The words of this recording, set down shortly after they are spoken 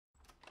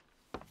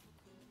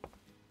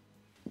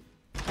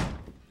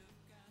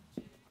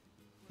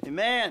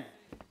man.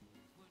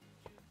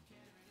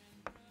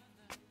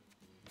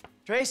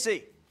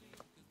 Tracy.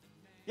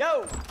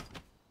 Yo.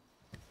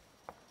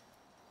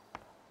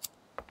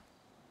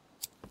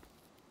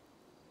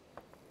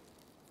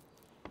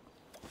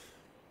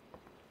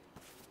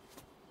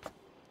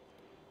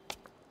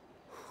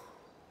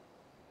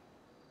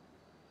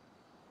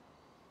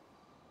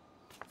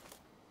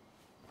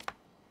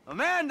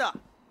 Amanda!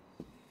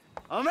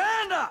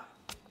 Amanda!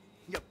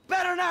 You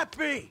better not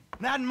be!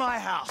 Not in my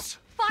house.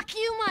 Fuck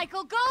you,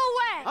 Michael. Go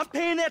away! I'm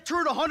paying that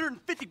turd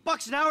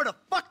 $150 an hour to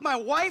fuck my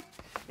wife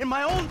in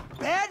my own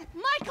bed?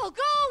 Michael,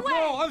 go away!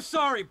 No, I'm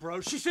sorry, bro.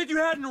 She said you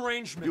had an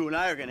arrangement. You and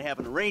I are gonna have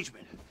an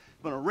arrangement. I'm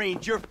gonna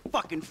arrange your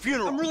fucking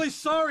funeral. I'm really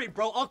sorry,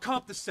 bro. I'll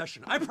comp the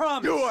session. I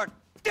promise. You are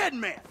dead,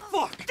 man!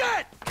 Fuck!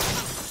 Dead!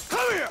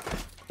 Come here!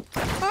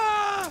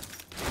 Ah!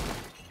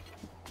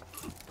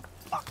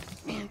 Fuck,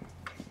 man.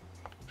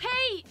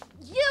 Hey,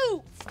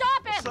 you!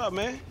 Stop it! What's up,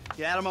 man?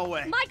 Get out of my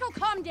way. Michael,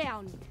 calm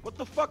down. What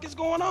the fuck is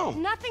going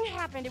on? Nothing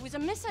happened. It was a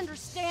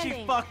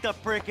misunderstanding. She fucked a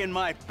brick in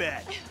my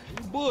bed.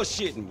 You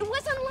bullshitting me. It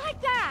wasn't like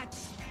that.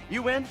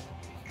 You in?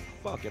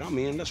 Fuck it, I'm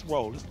in. Let's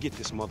roll. Let's get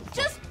this motherfucker.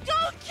 Just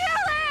don't kill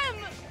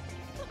him!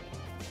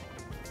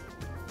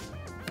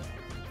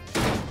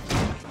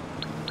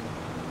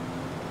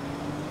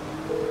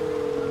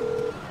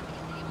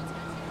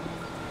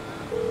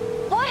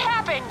 What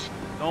happened?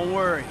 Don't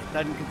worry, it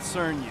doesn't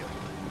concern you.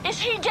 Is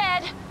he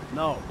dead?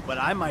 No, but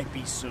I might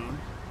be soon.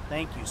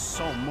 Thank you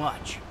so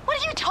much.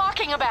 What are you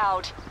talking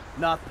about?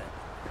 Nothing.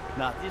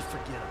 Nothing. Just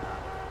forget about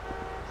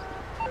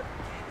it.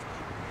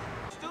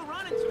 Still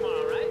running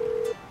tomorrow, right?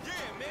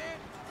 Yeah, man.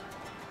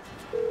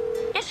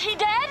 Is he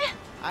dead?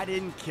 I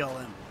didn't kill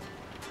him,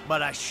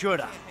 but I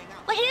shoulda.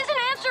 Well, he isn't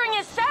answering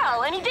his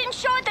cell, and he didn't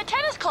show at the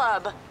tennis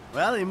club.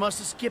 Well, he must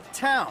have skipped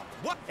town,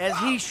 as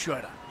he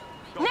shoulda.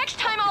 Next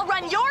time I'll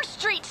run your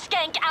street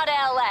skank out of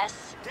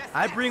LS.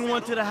 I bring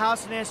one to the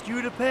house and ask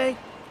you to pay?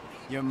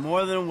 You're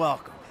more than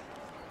welcome.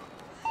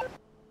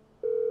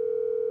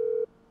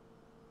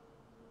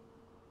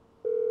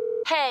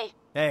 Hey.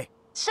 Hey.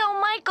 So,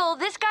 Michael,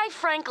 this guy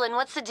Franklin,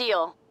 what's the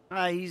deal?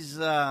 He's, you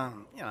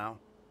know,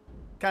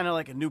 kind of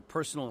like a new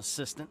personal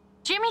assistant.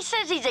 Jimmy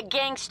says he's a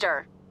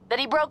gangster, that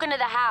he broke into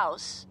the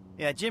house.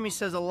 Yeah, Jimmy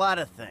says a lot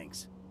of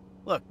things.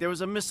 Look, there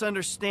was a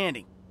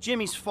misunderstanding.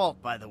 Jimmy's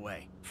fault, by the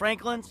way.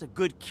 Franklin's a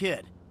good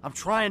kid. I'm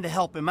trying to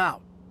help him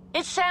out.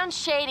 It sounds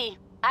shady.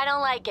 I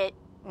don't like it.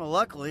 Well,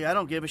 luckily, I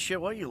don't give a shit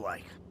what you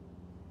like.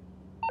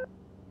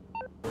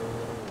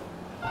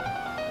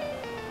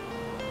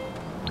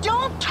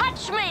 Don't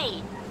touch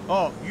me!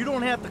 Oh, you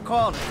don't have to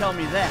call to tell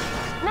me that.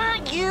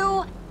 Not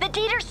you! The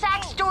Dieter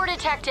Sack store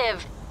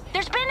detective.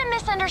 There's been a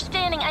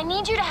misunderstanding. I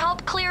need you to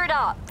help clear it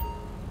up.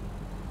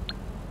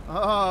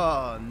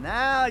 Oh,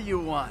 now you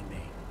want me.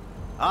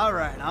 All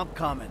right, I'm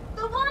coming.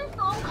 The one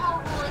phone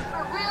call rule is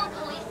for real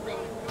policemen.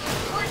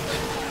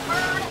 Worthless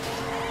bird.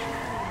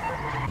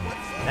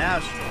 Now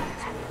she...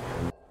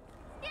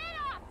 Get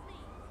off me!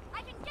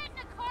 I can get in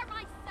a car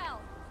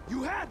myself.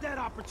 You had that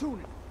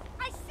opportunity.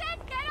 I said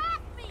get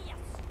off me, you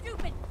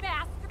stupid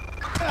bastard!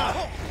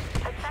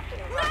 Attention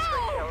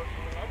Western Hills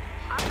unit.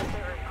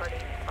 Officer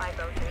reporting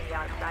 503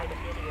 outside of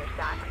Whittier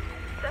Dock.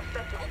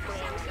 Suspect is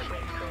fleeing with a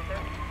police cruiser.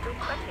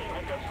 Requesting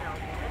additional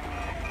units.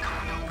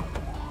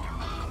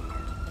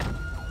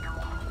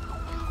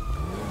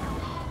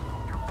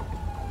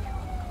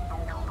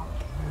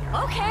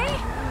 Okay,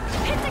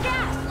 hit the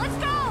gas. Let's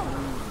go.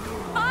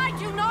 I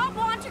do not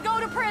want to go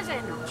to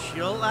prison.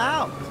 Chill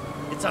out.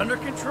 It's under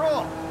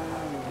control.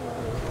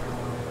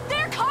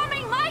 They're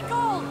coming,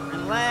 Michael.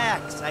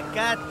 Relax, I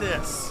got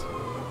this.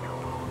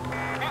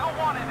 Eagle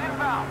 1 is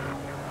inbound.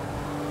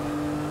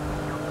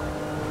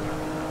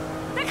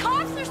 The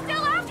cops are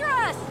still after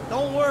us.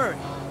 Don't worry.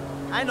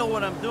 I know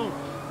what I'm doing.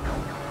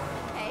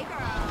 Hey,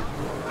 girl.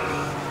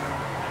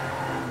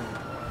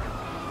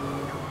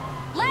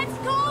 Let's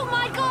go,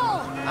 Michael.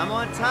 I'm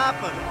on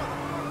top of it.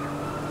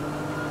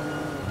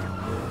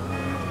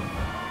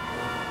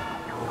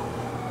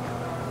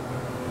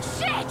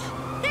 Shit!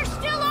 They're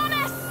still on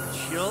us.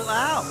 Chill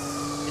out.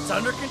 It's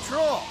under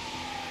control.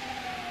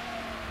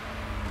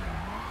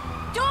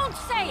 Don't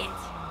say it.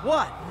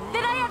 What?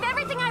 That I have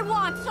everything I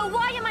want, so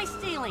why am I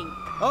stealing?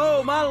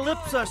 Oh, my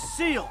lips are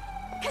sealed.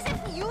 Because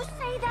if you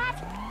say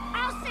that,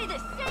 I'll say the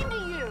same to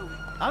you.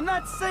 I'm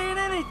not saying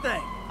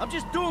anything. I'm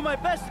just doing my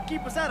best to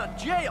keep us out of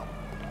jail.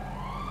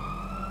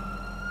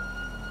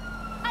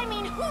 I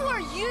mean, who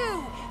are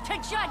you to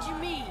judge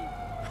me?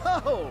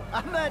 Oh,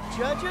 I'm not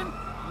judging?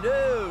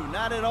 No,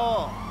 not at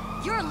all.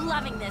 You're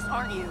loving this,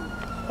 aren't you?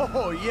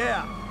 Oh,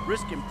 yeah.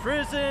 Risking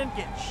prison,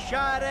 getting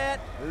shot at.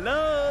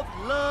 Love,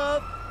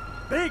 love,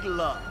 big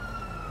love.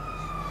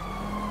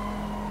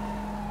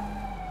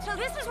 So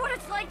this is what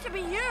it's like to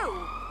be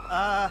you.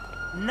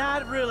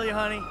 Not really,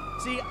 honey.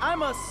 See,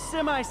 I'm a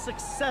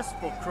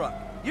semi-successful crook.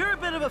 You're a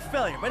bit of a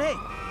failure, but hey,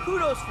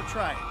 kudos for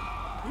trying.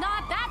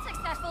 Not that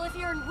successful if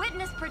you're in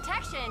witness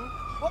protection.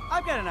 Well,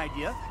 I've got an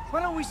idea.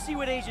 Why don't we see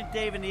what Agent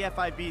Dave and the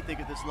FIB think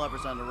of this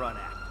Lovers on the Run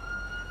act?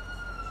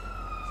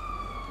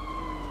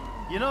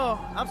 You know,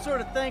 I'm sort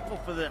of thankful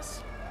for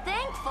this.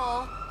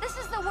 Thankful? This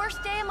is the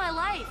worst day of my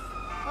life.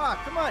 Ah,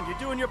 come on, you're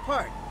doing your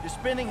part. Your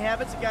spending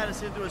habits got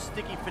us into a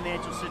sticky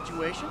financial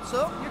situation,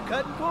 so you're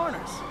cutting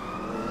corners.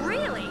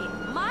 Really?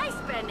 My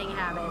spending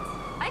habits?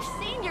 I've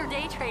seen your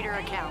day trader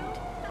account.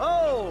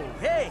 Oh,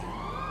 hey,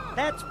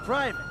 that's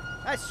private.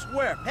 I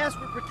swear,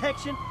 password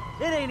protection,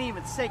 it ain't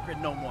even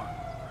sacred no more.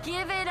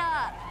 Give it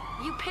up.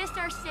 You pissed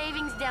our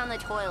savings down the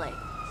toilet.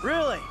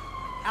 Really?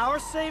 Our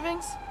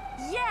savings?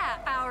 Yeah,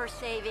 our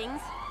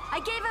savings. I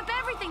gave up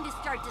everything to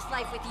start this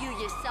life with you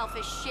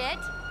selfish shit.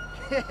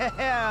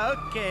 Yeah,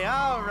 okay,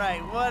 all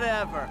right,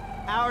 whatever.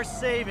 Our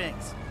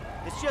savings.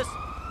 It's just,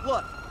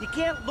 look, you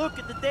can't look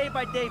at the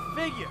day-by-day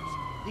figures.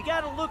 You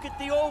gotta look at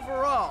the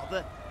overall,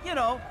 the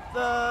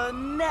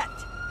net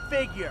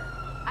figure.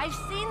 I've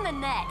seen the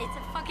net. It's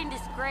a fucking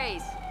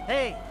disgrace.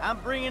 Hey, I'm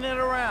bringing it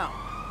around.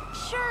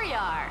 Sure you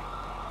are.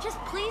 Just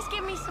please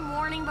give me some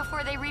warning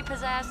before they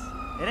repossess.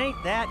 It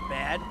ain't that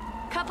bad.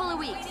 Couple of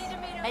weeks.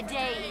 A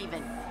day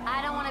even.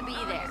 I don't want to be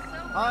there.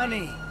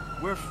 Honey,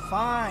 we're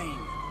fine.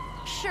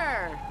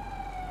 Sure.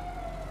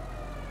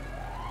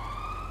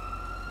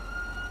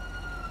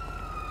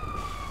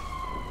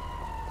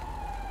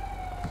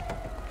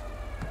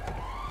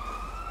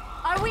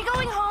 Are we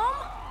going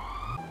home?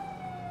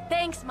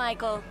 Thanks,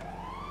 Michael.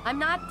 I'm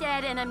not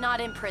dead and I'm not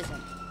in prison.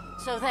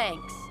 So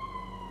thanks.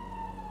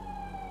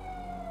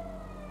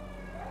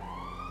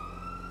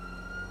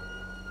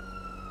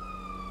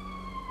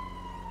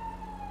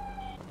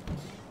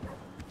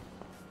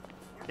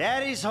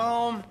 Daddy's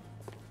home.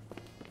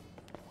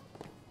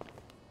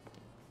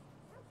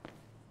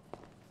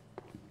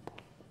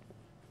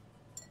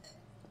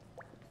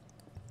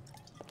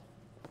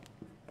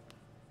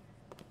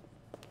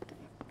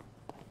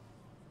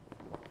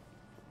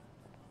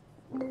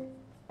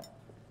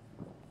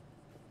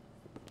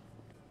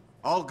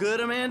 All good,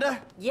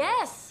 Amanda?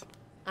 Yes.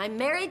 I'm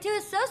married to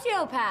a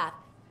sociopath.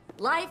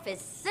 Life is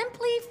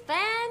simply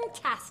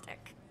fantastic.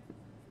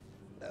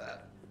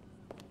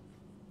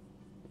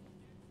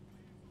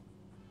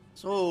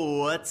 So,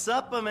 what's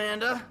up,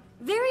 Amanda?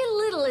 Very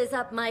little is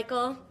up,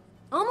 Michael.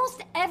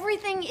 Almost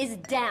everything is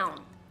down.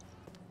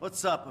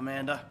 What's up,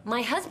 Amanda?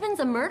 My husband's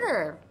a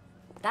murderer.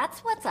 That's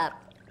what's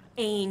up,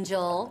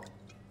 Angel.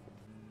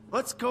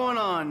 What's going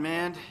on,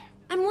 man?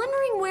 I'm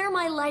wondering where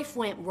my life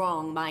went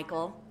wrong,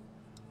 Michael.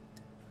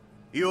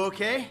 You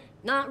okay?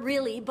 Not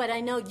really, but I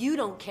know you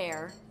don't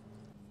care.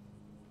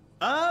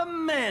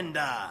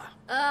 Amanda!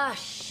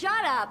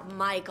 Shut up,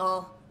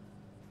 Michael.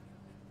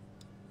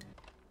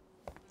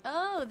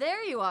 Oh,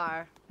 there you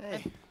are. Hey.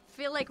 I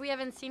feel like we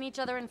haven't seen each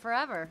other in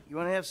forever. You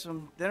want to have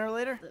some dinner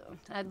later?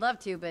 I'd love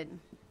to, but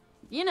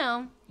you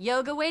know,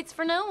 yoga waits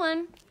for no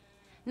one.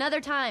 Another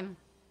time.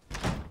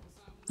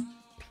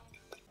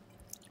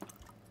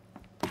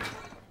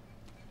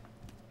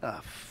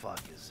 Ah,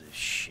 fuck is this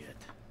shit?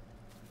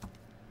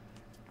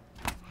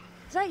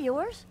 Is that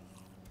yours?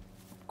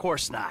 Of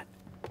course not.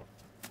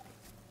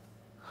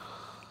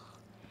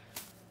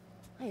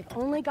 I have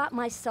only got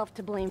myself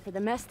to blame for the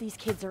mess these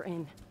kids are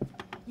in.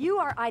 You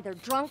are either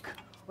drunk,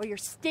 or you're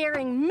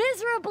staring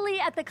miserably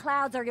at the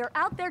clouds, or you're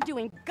out there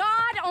doing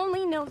God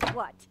only knows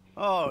what.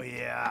 Oh,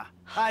 yeah.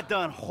 I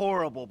done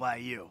horrible by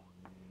you.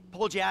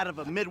 Pulled you out of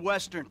a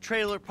Midwestern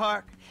trailer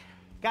park.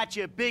 Got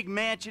you a big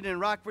mansion in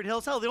Rockford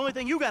Hills. Hell, the only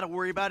thing you gotta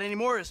worry about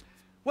anymore is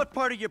what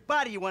part of your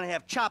body you want to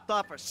have chopped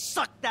off or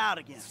sucked out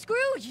again. Screw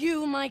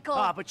you, Michael.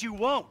 Ah, but you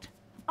won't.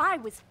 I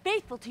was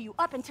faithful to you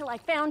up until I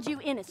found you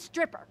in a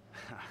stripper.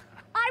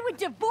 I would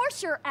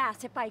divorce your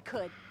ass if I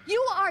could.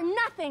 You are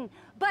nothing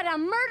but a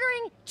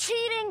murdering,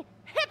 cheating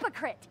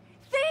hypocrite.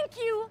 Thank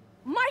you,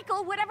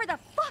 Michael, whatever the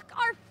fuck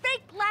our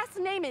fake last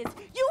name is.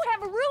 You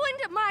have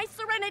ruined my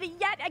serenity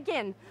yet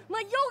again.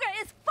 My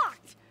yoga is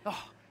fucked.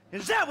 Oh,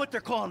 is that what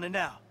they're calling it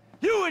now?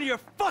 You and your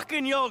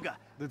fucking yoga.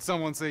 Did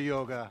someone say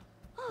yoga?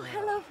 Oh,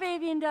 hello,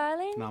 Fabian,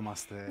 darling.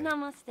 Namaste.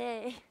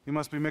 Namaste. You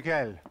must be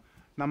Mikael.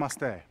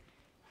 Namaste.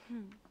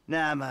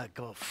 Nah, ma,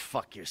 go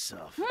fuck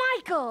yourself.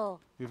 Michael!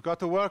 You've got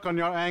to work on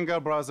your anger,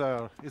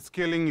 brother. It's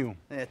killing you.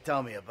 Yeah,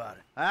 tell me about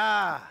it.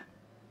 Ah,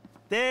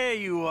 there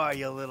you are,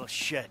 you little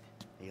shit.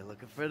 Are you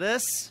looking for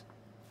this?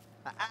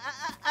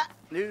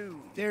 No.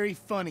 Very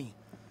funny.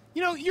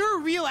 You know, you're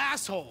a real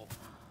asshole.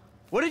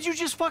 What did you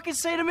just fucking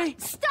say to me?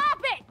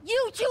 Stop it!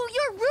 You two,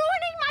 you're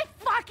ruining my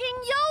fucking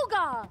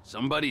yoga!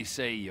 Somebody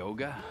say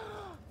yoga?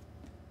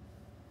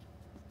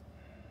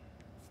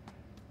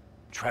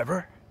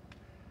 Trevor?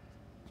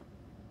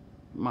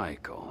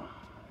 Michael.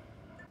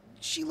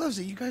 She loves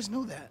it, you guys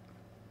know that.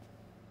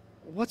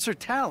 What's her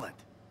talent?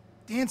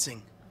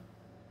 Dancing.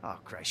 Oh,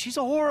 Christ, she's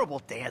a horrible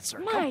dancer.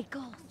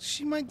 Michael!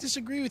 She might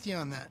disagree with you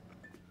on that.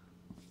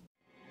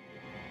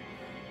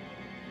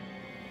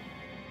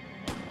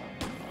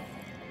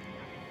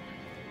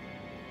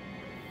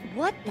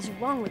 What is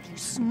wrong with you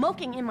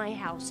smoking in my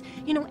house?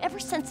 You know, ever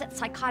since that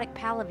psychotic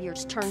pal of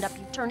yours turned up,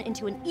 you've turned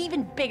into an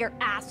even bigger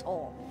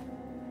asshole.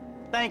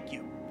 Thank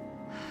you.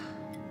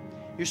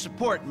 Your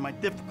support in my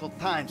difficult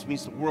times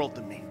means the world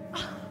to me.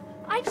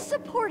 I've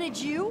supported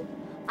you.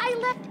 I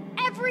left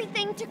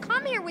everything to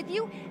come here with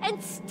you,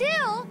 and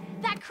still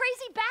that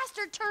crazy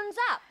bastard turns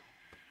up.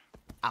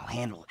 I'll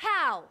handle it.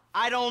 How?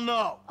 I don't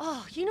know.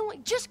 Oh, you know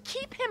what? Just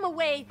keep him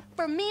away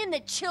from me and the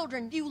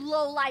children, you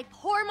low-life,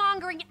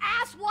 whoremongering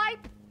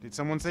asswipe. Did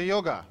someone say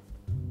yoga?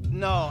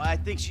 No, I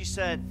think she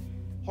said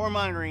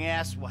whoremongering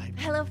asswipe.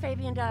 Hello,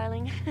 Fabian,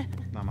 darling.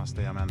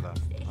 Namaste, Amanda.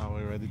 Are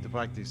we ready to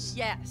practice?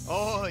 Yes.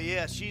 Oh,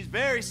 yes, she's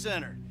very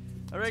centered.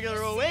 A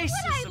regular oasis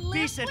What I of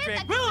live peace and with,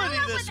 tranquility, a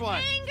gorilla this with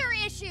one. anger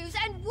issues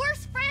and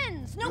worse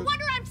friends. No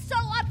wonder I'm so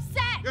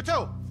upset. You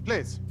too,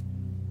 please.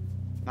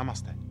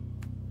 Namaste.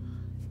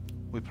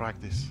 We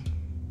practice.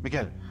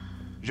 Miguel,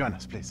 join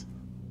us, please.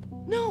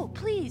 No,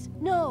 please,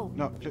 no.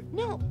 No, please.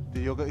 No.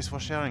 The yoga is for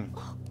sharing.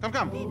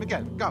 Come,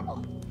 Miguel,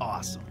 come.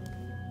 Awesome.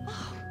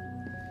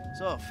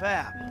 So,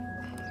 Fab,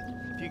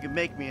 if you can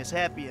make me as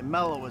happy and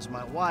mellow as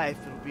my wife,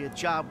 it'll be a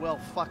job well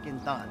fucking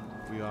done.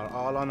 We are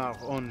all on our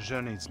own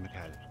journeys,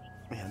 Miguel.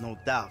 Yeah, no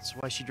doubts.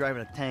 Why is she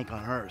driving a tank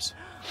on hers?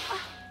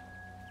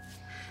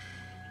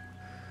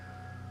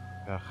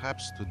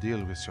 Perhaps to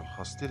deal with your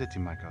hostility,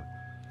 Michael.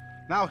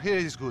 Now here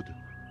is good.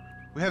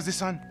 We have the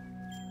sun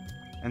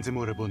and the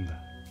moribunda.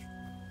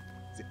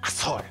 The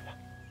asshole.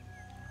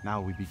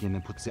 Now we begin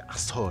and put the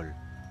asshole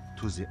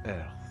to the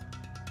earth.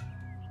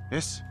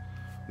 Yes,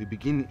 we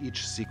begin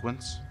each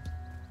sequence.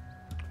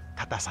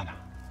 Tadasana.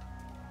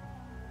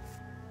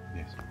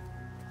 Yes.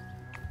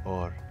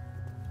 Or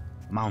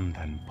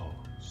mountain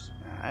pose.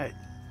 All right.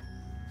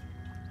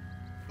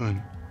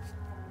 1,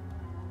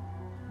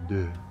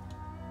 2,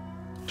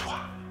 3.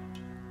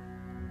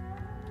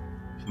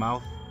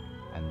 Mouth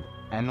and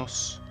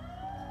anus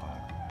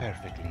are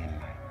perfectly in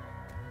line.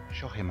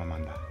 Show him,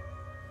 Amanda.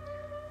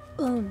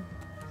 1,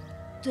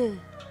 2,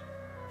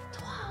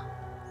 3.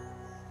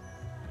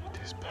 It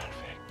is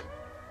perfect.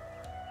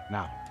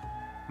 Now,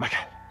 Michael.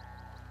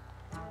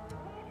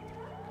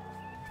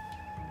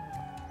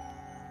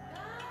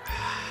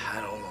 I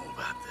don't know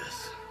about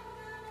this.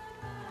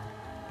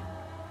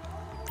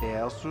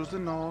 Air through the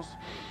nose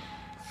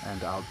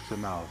and out the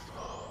mouth.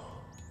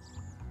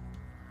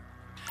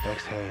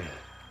 Exhale.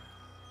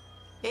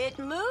 It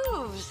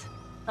moves.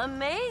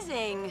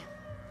 Amazing.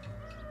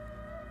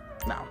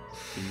 Now,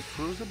 in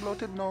through the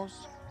bloated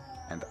nose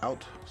and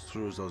out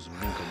through those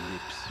wrinkled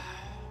lips.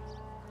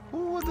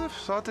 Who would have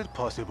thought it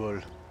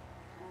possible?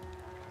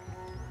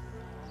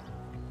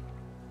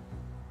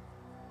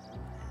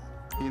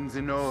 In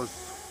the nose,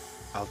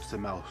 out the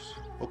mouth.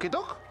 Okay,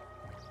 Doc?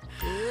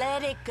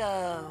 Let it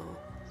go.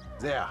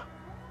 There.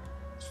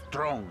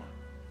 Strong.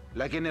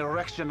 Like an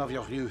erection of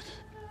your youth.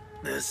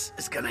 This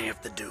is gonna have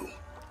to do.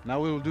 Now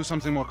we will do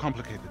something more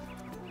complicated.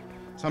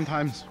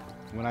 Sometimes,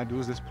 when I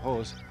do this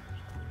pose,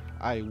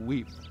 I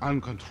weep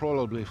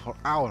uncontrollably for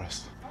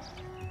hours.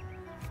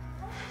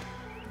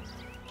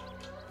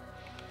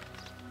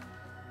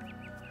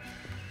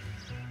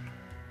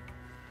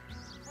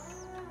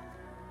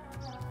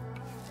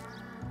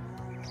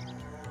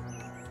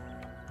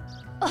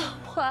 Oh,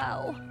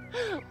 wow.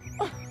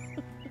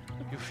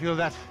 You feel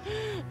that?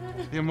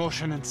 The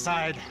emotion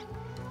inside.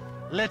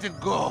 Let it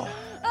go.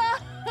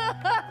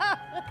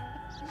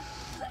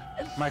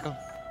 Michael,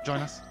 join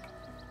us.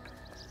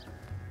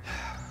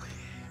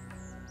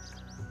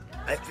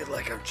 I feel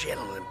like I'm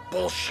channeling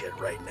bullshit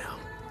right now.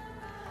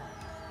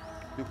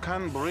 You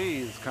can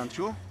breathe, can't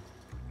you?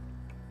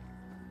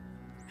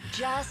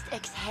 Just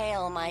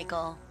exhale,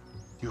 Michael.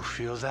 You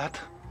feel that?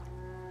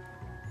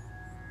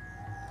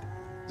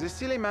 The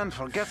silly man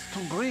forgets to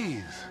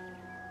breathe.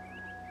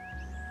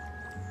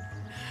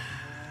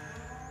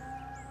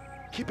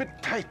 Keep it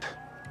tight.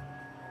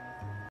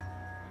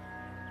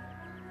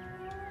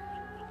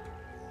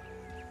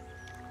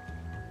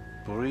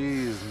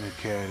 Breathe,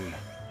 Mikhail.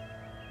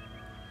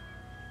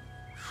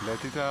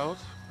 Let it out.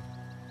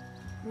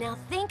 Now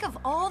think of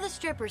all the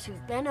strippers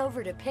who've been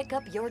over to pick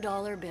up your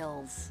dollar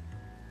bills.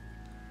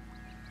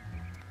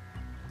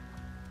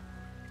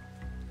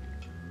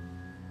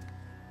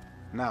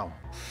 Now,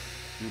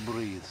 you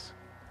breathe.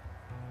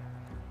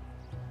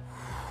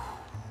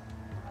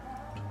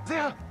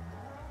 There!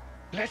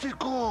 Let it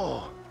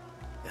go!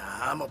 Yeah,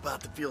 I'm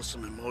about to feel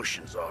some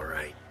emotions, all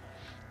right.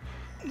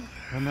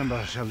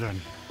 Remember,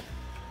 children,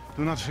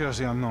 do not fear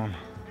the unknown.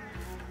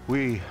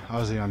 We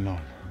are the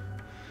unknown.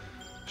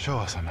 Show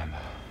us, Amanda.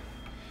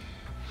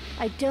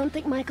 I don't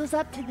think Michael's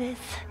up to this.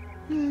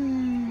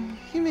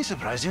 He may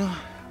surprise you.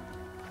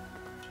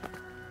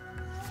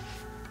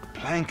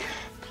 Plank.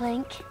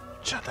 Plank.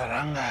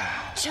 Chaturanga.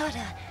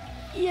 Chata.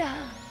 Yeah.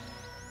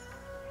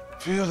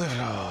 Feel the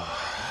flow.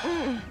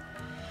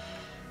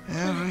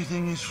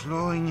 Everything is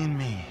flowing in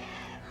me.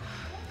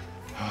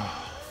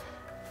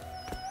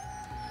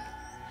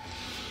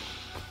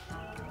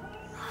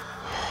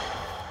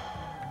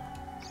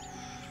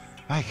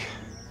 Mike,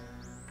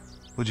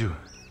 would you?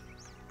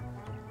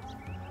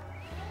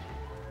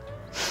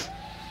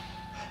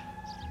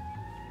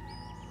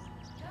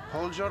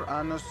 Hold your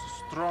anus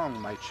strong,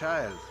 my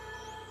child.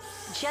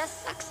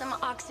 Just suck some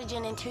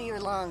oxygen into your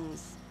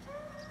lungs.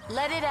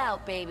 Let it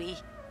out, baby.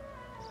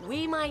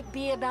 We might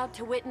be about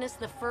to witness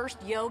the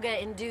first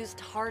yoga-induced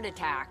heart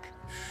attack.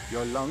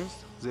 Your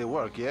lungs, they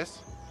work, yes?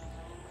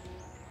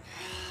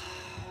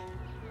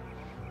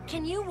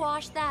 Can you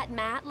wash that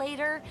mat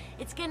later?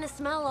 It's gonna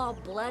smell all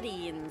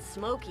bloody and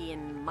smoky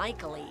and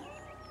Michael-y.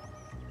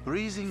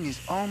 Breathing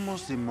is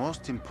almost the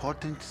most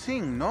important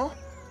thing, no?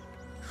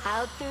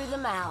 Out through the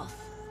mouth.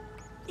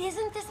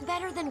 Isn't this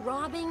better than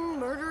robbing,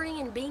 murdering,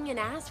 and being an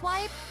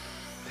asswipe?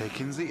 Take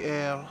in the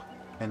air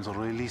and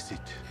release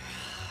it.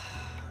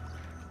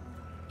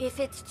 If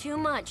it's too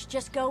much,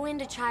 just go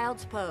into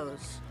child's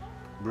pose.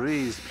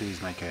 Breathe,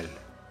 please, Michael.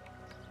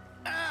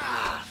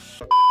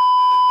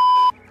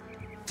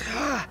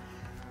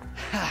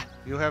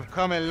 You have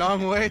come a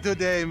long way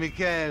today,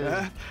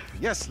 Michael.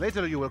 Yes,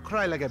 later you will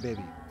cry like a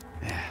baby.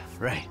 Yeah,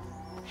 right.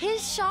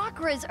 His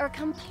chakras are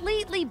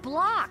completely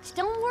blocked.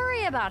 Don't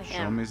worry about Show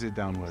him. me the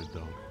downward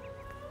dog.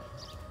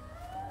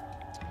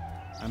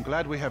 I'm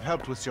glad we have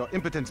helped with your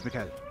impotence,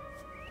 Michael.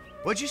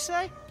 What'd you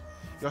say?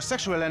 Your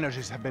sexual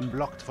energies have been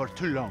blocked for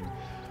too long.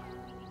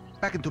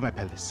 Back into my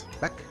pelvis.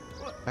 Back.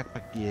 Back.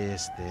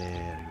 Yes,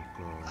 there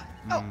you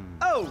go.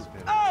 Oh!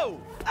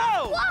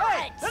 What?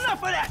 Hey,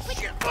 enough of that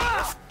shit!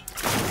 Ah!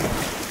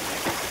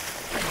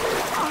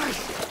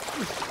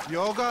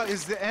 Yoga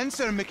is the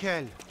answer,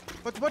 Michael.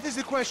 But what is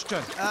the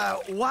question?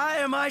 Why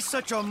am I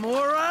such a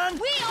moron?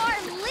 We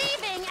are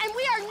leaving, and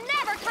we are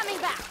never coming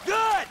back.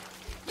 Good!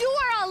 You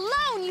are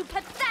alone, you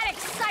pathetic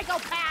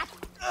psychopath.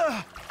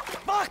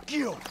 Fuck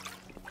you!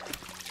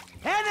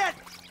 And that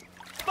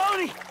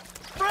phony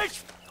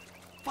French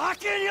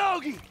fucking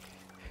yogi!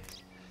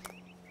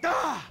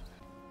 Ah!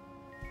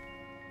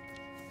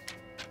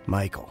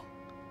 Michael,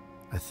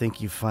 I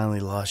think you finally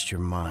lost your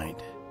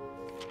mind.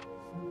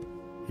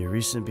 Your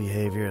recent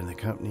behavior and the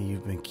company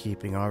you've been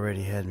keeping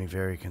already had me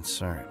very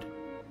concerned.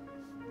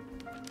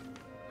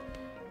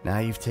 Now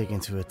you've taken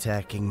to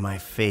attacking my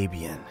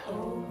Fabian,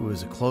 who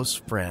is a close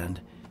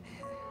friend,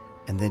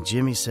 and then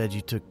Jimmy said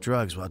you took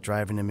drugs while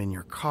driving him in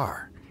your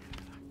car.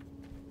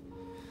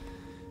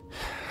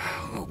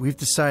 We've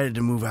decided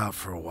to move out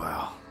for a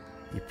while.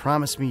 You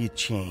promised me you'd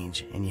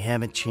change, and you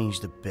haven't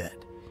changed a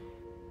bit.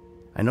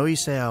 I know you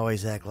say I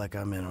always act like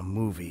I'm in a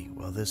movie.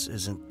 Well, this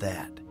isn't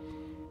that.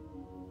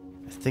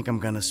 I think I'm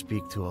gonna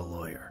speak to a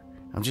lawyer.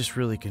 I'm just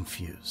really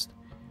confused.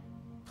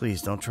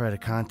 Please don't try to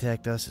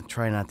contact us and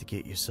try not to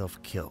get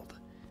yourself killed.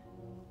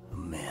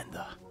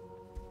 Amanda.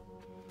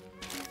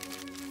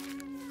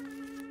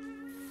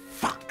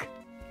 Fuck!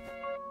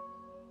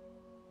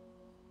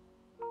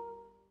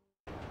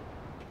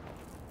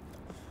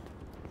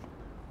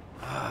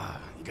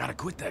 You gotta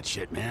quit that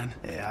shit, man.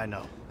 Yeah, I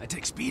know. I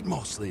take speed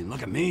mostly, and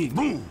look at me.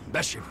 Boom!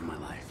 Best shape of my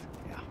life.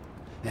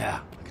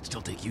 Yeah, I could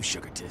still take you,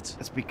 sugar tits.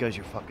 That's because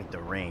you're fucking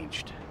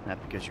deranged, not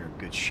because you're in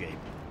good shape.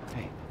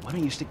 Hey, why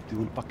don't you stick to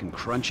doing fucking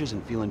crunches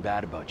and feeling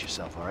bad about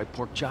yourself, all right,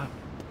 pork chop?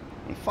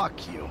 Hey, fuck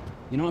you.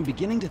 You know, I'm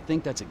beginning to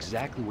think that's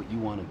exactly what you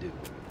want to do.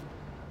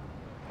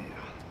 Yeah.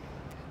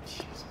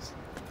 Jesus.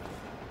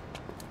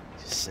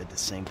 Just said the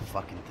same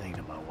fucking thing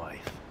to my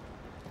wife.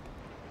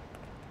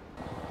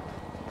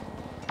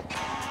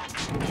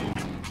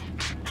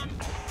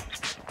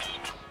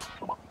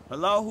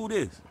 Hello, who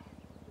this?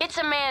 It's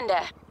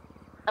Amanda.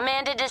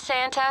 Amanda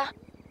DeSanta.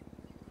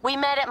 We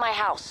met at my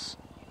house.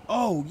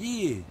 Oh,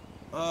 yeah.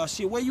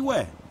 Shit, where you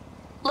at?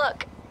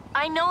 Look,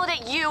 I know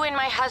that you and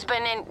my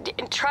husband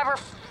and Trevor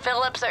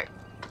Phillips are...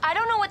 I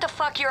don't know what the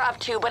fuck you're up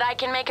to, but I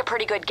can make a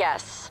pretty good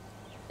guess.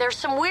 There's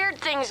some weird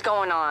things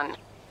going on.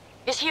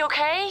 Is he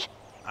okay?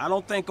 I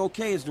don't think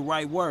okay is the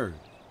right word.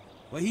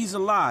 But he's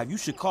alive. You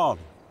should call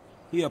him.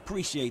 He'll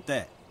appreciate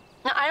that.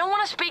 No, I don't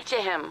want to speak to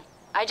him.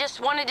 I just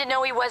wanted to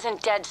know he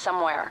wasn't dead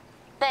somewhere.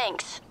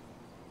 Thanks.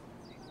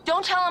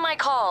 Don't tell him I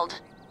called.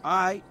 All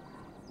right.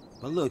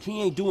 But look,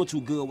 he ain't doing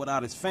too good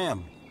without his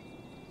family.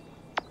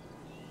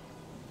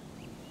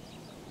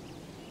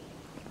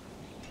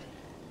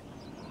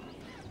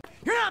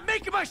 You're not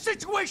making my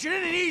situation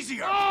any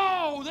easier!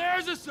 Oh,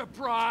 there's a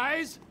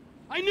surprise!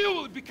 I knew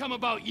it would become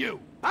about you!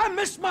 I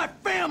miss my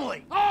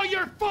family! Oh,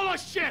 you're full of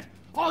shit!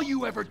 All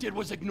you ever did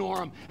was ignore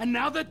them, and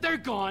now that they're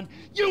gone,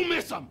 you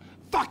miss them!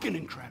 Fucking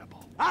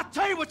incredible! I'll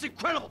tell you what's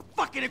incredible!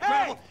 Fucking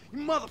incredible! Hey! You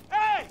mother...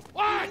 Hey!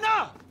 What?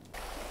 Enough!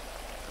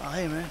 Oh,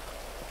 hey, man.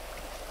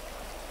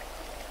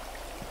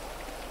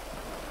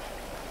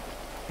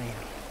 Hey.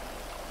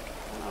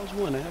 I was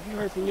wondering, have you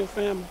heard from your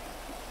family?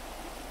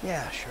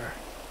 Yeah, sure.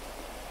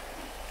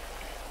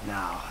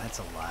 No, that's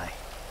a lie.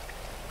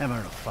 Haven't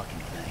heard a fucking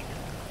thing.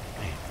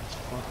 Man, that's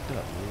fucked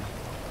up, man.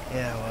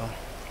 Yeah, well,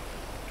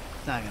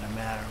 it's not gonna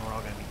matter. We're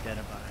all gonna be dead in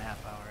about a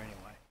half hour anyway.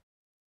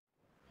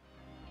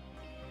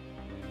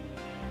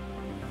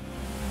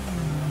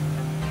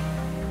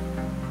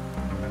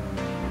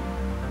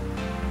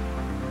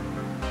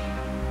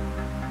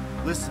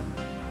 Listen,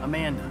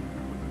 Amanda,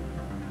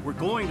 we're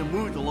going to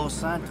move to Los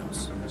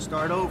Santos.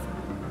 Start over.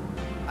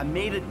 I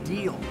made a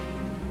deal.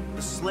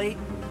 The slate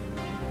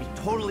will be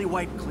totally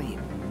wiped clean.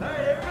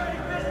 Hey, everybody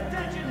pay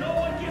attention. No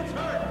one gets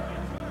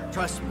hurt.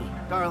 Trust me,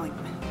 darling.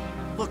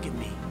 Look at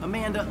me.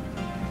 Amanda,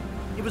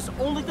 it was the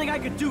only thing I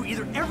could do.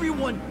 Either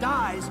everyone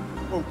dies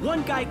or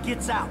one guy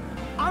gets out.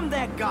 I'm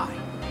that guy.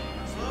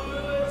 So we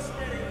will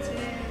stay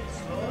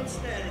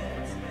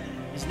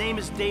name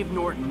is Dave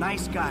Norton,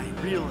 nice guy,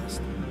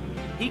 realist.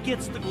 He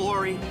gets the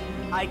glory,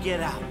 I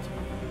get out.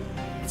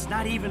 It's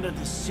not even a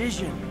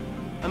decision.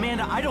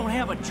 Amanda, I don't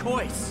have a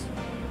choice.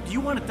 Do you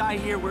want to die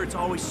here where it's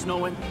always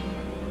snowing?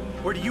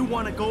 Or do you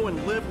want to go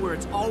and live where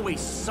it's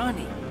always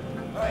sunny?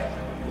 All right,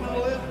 you want to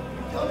live?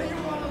 Tell me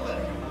you want to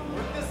live.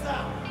 Work this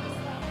out.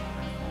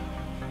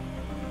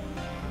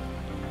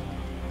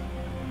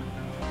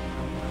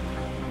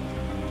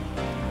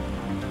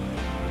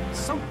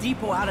 Some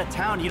depot out of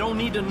town you don't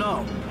need to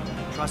know.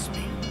 Trust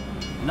me,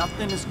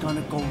 nothing is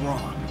gonna go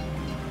wrong.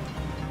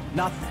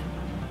 Nothing.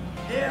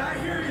 Yeah, I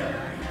hear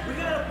you. We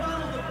gotta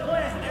follow the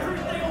plan.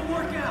 Everything will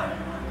work out.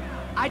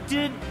 I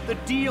did the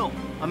deal,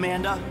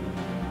 Amanda.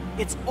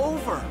 It's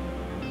over.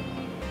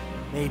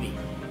 Baby,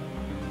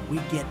 we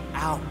get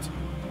out.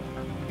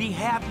 Be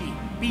happy.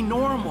 Be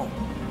normal.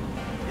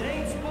 It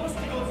ain't supposed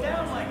to go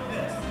down like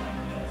this.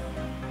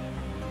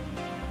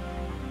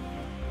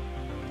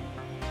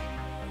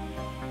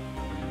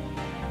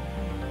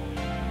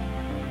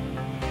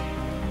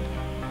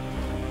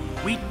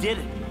 We did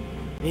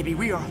it. Baby,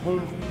 we are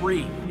home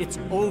free. It's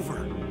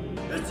over.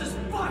 This is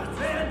fucked,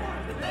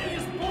 man. The thing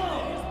is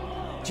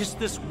blown. Just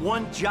this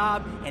one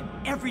job and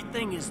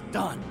everything is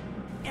done.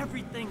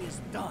 Everything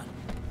is done.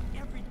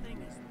 Everything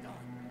is done.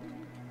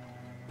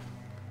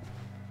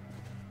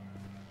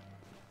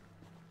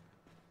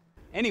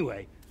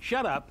 Anyway,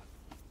 shut up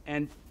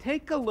and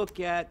take a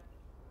look at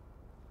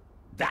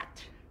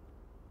that.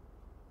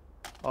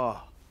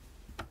 Oh.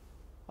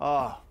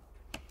 Oh.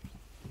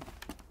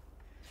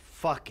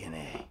 Fucking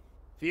A.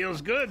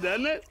 Feels good,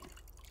 doesn't it?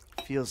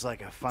 Feels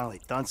like I've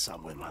finally done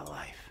something with my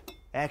life.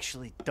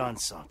 Actually done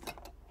something.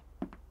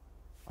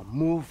 A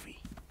movie.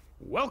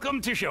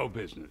 Welcome to show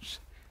business.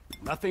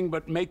 Nothing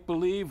but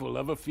make-believe will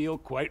ever feel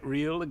quite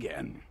real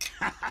again.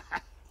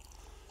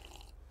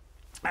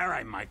 All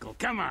right, Michael,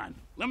 come on.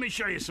 Let me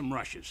show you some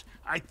rushes.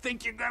 I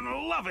think you're gonna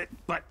love it,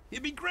 but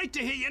it'd be great to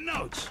hear your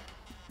notes.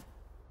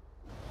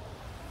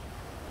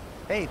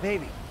 Hey,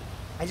 baby.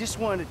 I just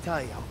wanted to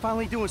tell you, I'm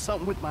finally doing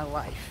something with my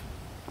life.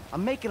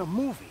 I'm making a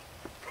movie.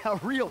 A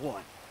real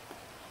one.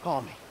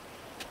 Call me.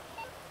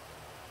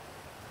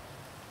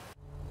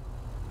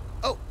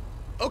 Oh,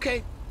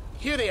 okay.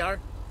 Here they are.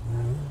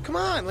 Come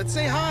on, let's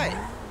say hi.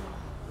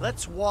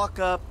 Let's walk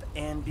up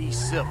and be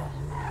civil.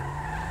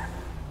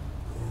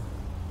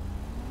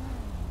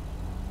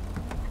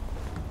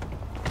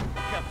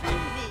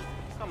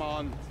 Come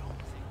on.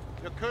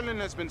 Your curling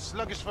has been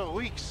sluggish for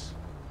weeks.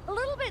 A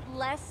little bit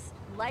less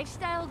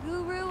lifestyle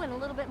guru and a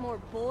little bit more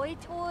boy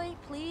toy,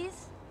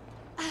 please.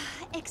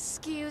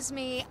 Excuse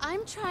me,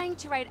 I'm trying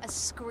to write a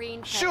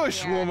screenplay.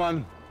 Shush, here.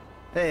 woman.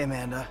 Hey,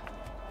 Amanda.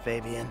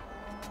 Fabian.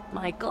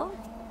 Michael?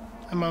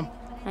 Hi, Mom.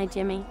 Hi,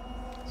 Jimmy.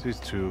 These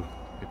two,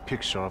 a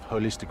picture of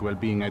holistic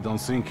well-being, I don't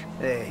think.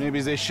 Hey.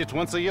 Maybe they shit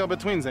once a year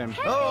between them.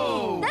 Hey,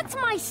 Oh! that's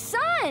my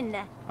son!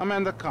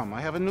 Amanda, come.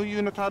 I have a new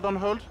unitard on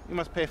hold. You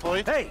must pay for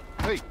it. Hey!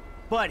 Hey!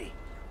 Buddy,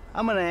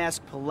 I'm gonna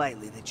ask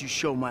politely that you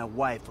show my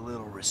wife a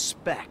little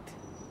respect.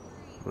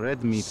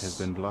 Red meat has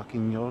been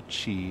blocking your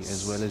chi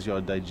as well as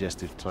your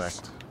digestive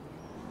tract.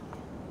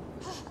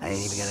 I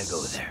ain't even gonna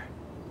go there.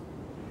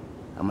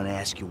 I'm gonna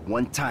ask you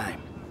one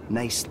time,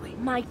 nicely.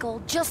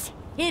 Michael, just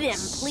hit him,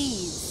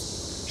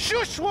 please.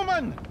 Shush,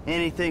 woman!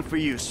 Anything for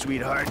you,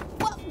 sweetheart.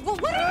 What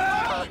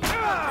are you doing?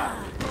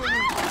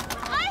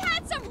 I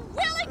had some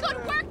really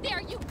good work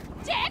there, you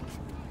dick!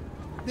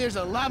 There's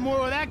a lot more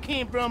where that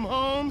came from,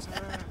 Holmes.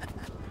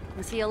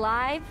 Is he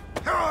alive?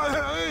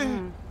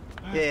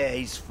 Yeah,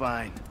 he's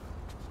fine.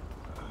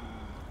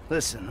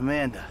 Listen,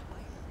 Amanda.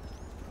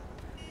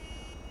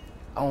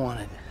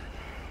 I've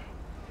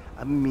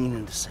been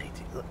meaning to say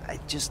to you, look,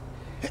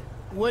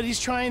 What he's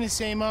trying to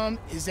say, Mom,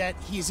 is that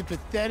he's a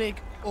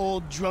pathetic,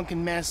 old,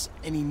 drunken mess,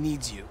 and he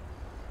needs you.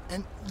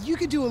 And you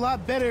could do a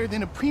lot better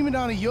than a prima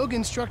donna yoga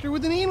instructor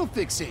with an anal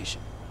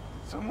fixation.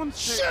 Someone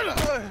Shut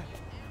up!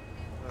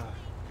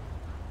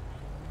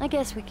 I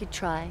guess we could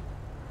try.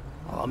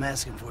 all I'm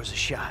asking for is a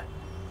shot.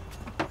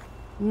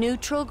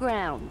 Neutral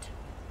ground.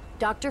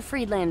 Dr.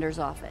 Friedlander's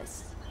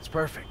office. It's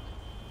perfect.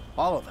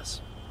 All of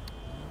us.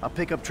 I'll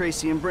pick up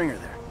Tracy and bring her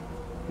there.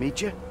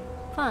 Meet you?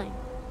 Fine.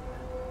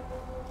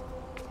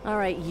 All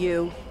right,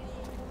 you.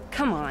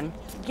 Come on,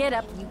 get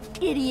up, you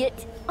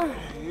idiot.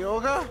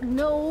 Yoga?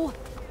 No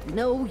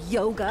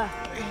yoga.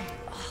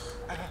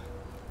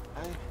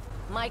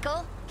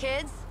 Michael,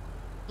 kids,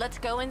 let's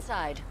go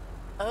inside.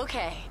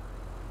 Okay.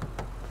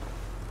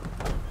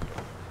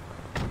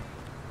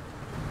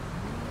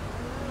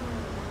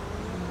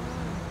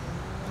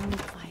 I'm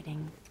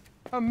fighting.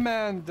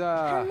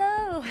 Amanda!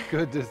 Hello.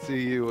 Good to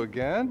see you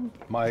again.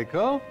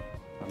 Michael,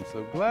 I'm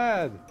so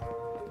glad.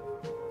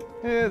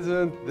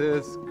 Isn't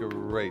this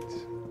great?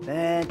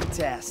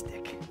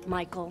 Fantastic.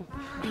 Michael,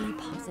 be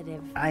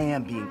positive. I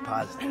am being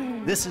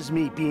positive. This is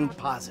me being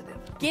positive.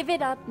 Give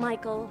it up,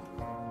 Michael.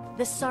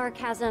 The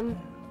sarcasm.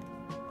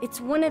 It's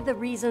one of the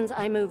reasons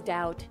I moved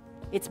out.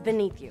 It's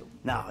beneath you.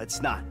 No,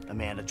 it's not,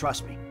 Amanda.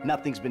 Trust me.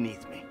 Nothing's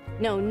beneath me.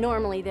 No,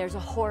 normally there's a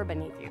whore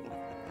beneath you.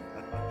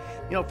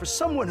 You know, for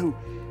someone who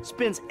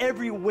spends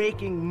every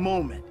waking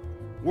moment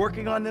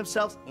working on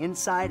themselves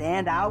inside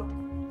and out,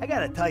 I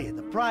gotta tell you,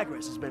 the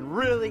progress has been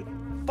really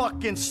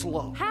fucking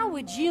slow. How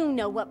would you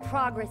know what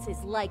progress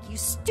is like, you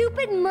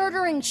stupid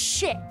murdering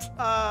shit?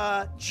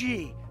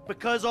 Gee,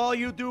 because all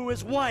you do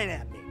is whine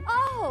at me.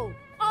 Oh,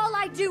 all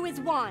I do is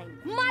whine.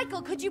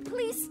 Michael, could you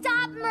please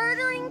stop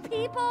murdering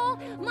people?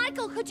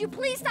 Michael, could you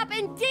please stop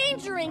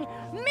endangering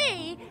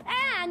me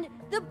and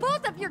the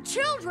both of your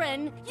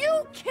children?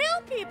 You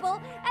kill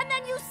people and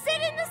then you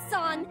sit in the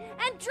sun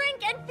and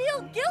drink and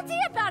feel guilty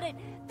about it.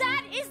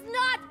 That is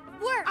not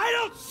work. I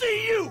don't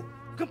see you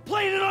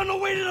complaining on the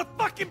way to the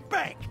fucking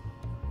bank.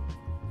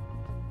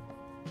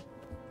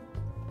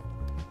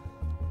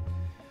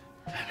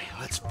 I mean,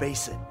 let's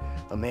face it,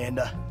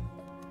 Amanda.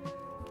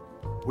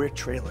 We're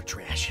trailer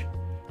trash,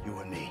 you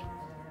and me.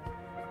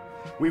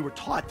 We were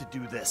taught to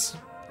do this.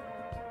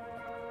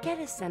 Get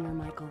a center,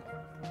 Michael.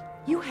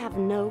 You have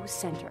no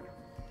center.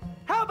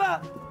 How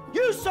about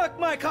you suck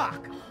my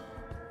cock?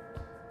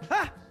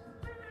 Huh?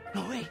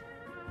 No, wait.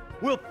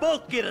 We'll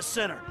both get a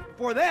center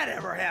before that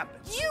ever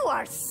happens. You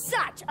are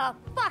such a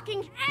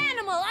fucking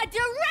animal, a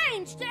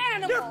deranged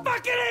animal. You're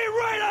fucking ain't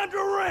right on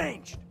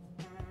deranged.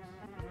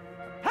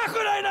 How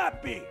could I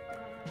not be?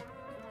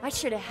 I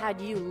should have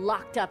had you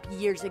locked up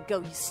years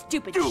ago, you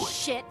stupid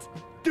shit.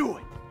 Do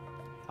it.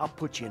 I'll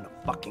put you in the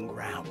fucking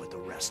ground with the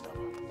rest of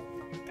them.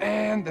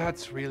 And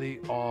that's really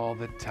all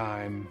the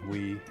time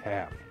we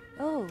have.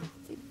 Oh,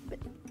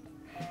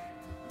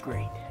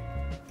 great.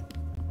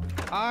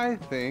 I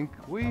think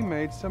we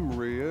made some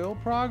real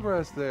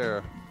progress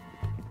there.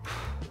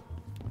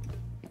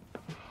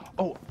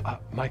 Oh,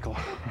 Michael,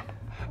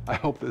 I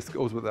hope this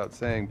goes without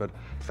saying, but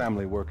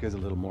family work is a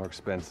little more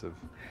expensive.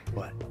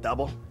 What,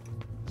 double?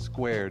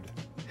 Squared.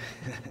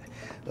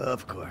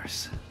 Of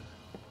course.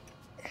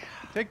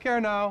 Take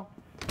care now.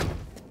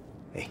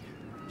 Hey,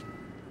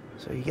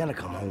 so you gonna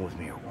come home with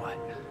me or what?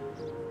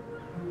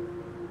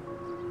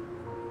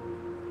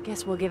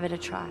 Guess we'll give it a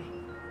try.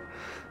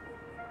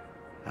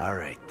 All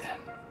right, then.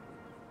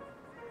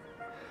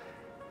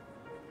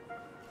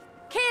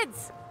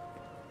 Kids!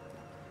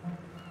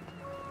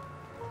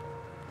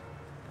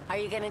 Are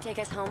you gonna take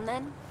us home,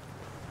 then?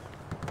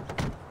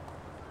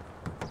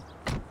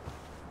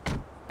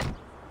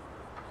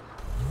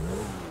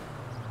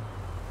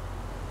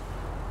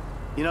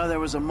 You know, there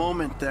was a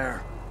moment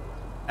there.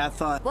 I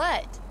thought...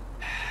 What?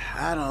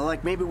 I don't know,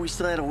 like maybe we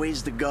still had a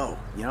ways to go.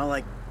 You know,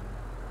 like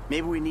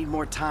maybe we need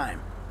more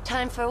time.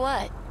 Time for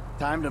what?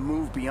 Time to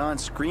move beyond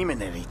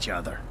screaming at each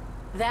other.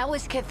 That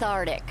was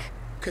cathartic.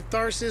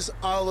 Catharsis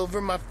all over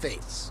my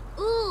face.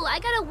 Ooh, I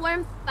got a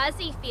warm,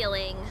 fuzzy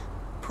feeling.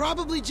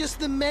 Probably just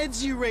the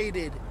meds you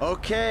raided.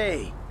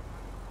 Okay.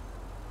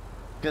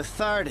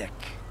 Cathartic.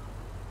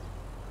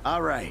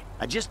 All right.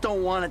 I just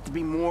don't want it to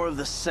be more of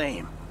the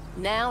same.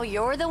 Now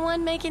you're the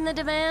one making the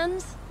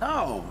demands?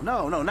 No,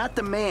 not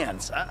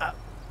demands.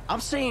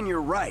 I'm saying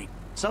you're right.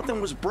 Something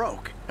was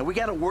broke, and we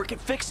gotta work at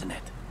fixing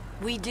it.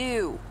 We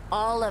do.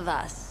 All of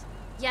us.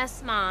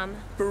 Yes, Mom.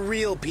 For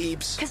real,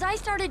 peeps. Because I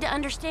started to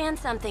understand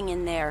something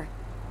in there.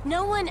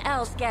 No one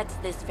else gets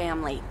this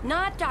family.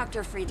 Not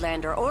Dr.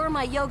 Friedlander, or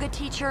my yoga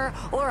teacher,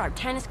 or our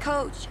tennis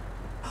coach,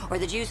 or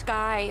the juice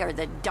guy, or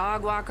the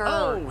dog walker.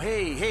 Oh,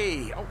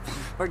 hey. Oh.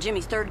 Or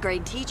Jimmy's third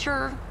grade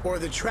teacher. Or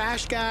the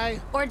trash guy.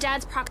 Or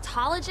Dad's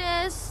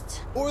proctologist.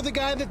 Or the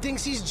guy that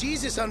thinks he's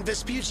Jesus on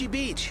Vespucci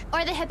Beach.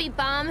 Or the hippie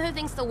bum who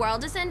thinks the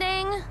world is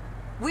ending.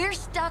 We're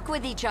stuck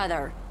with each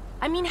other.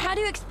 I mean, how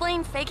do you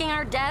explain faking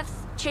our deaths,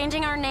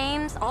 changing our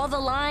names, all the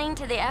lying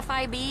to the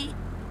FIB?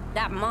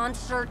 That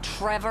monster,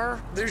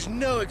 Trevor? There's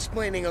no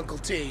explaining Uncle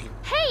T.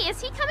 Hey,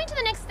 is he coming to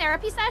the next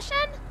therapy session?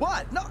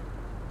 What?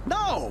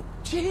 No!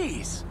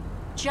 Jeez!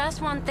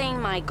 Just one thing,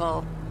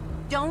 Michael.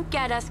 Don't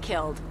get us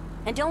killed.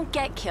 And don't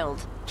get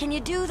killed. Can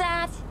you do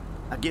that?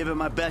 I'll give it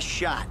my best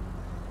shot.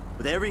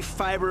 With every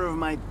fiber of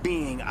my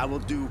being, I will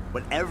do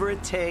whatever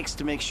it takes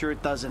to make sure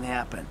it doesn't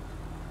happen.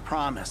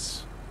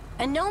 Promise.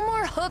 And no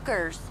more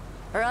hookers.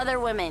 Or other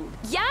women.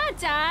 Yeah,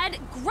 Dad.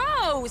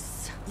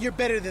 Gross. You're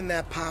better than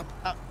that, Pop.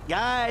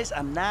 Guys,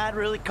 I'm not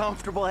really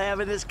comfortable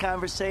having this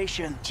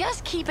conversation.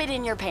 Just keep it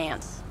in your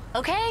pants,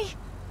 okay?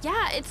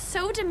 Yeah, it's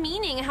so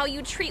demeaning how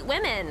you treat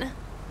women.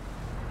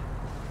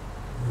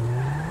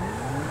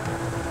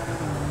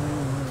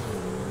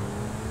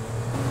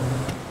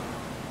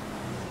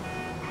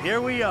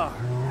 Here we are.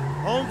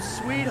 Home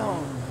sweet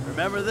home.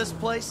 Remember this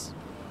place?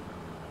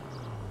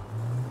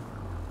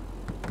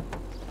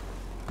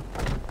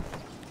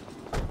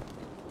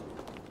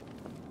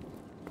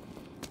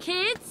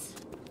 Kids,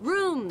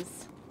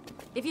 rooms.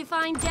 If you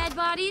find dead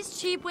bodies,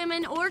 cheap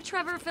women, or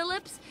Trevor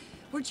Phillips,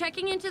 we're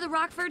checking into the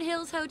Rockford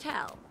Hills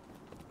Hotel.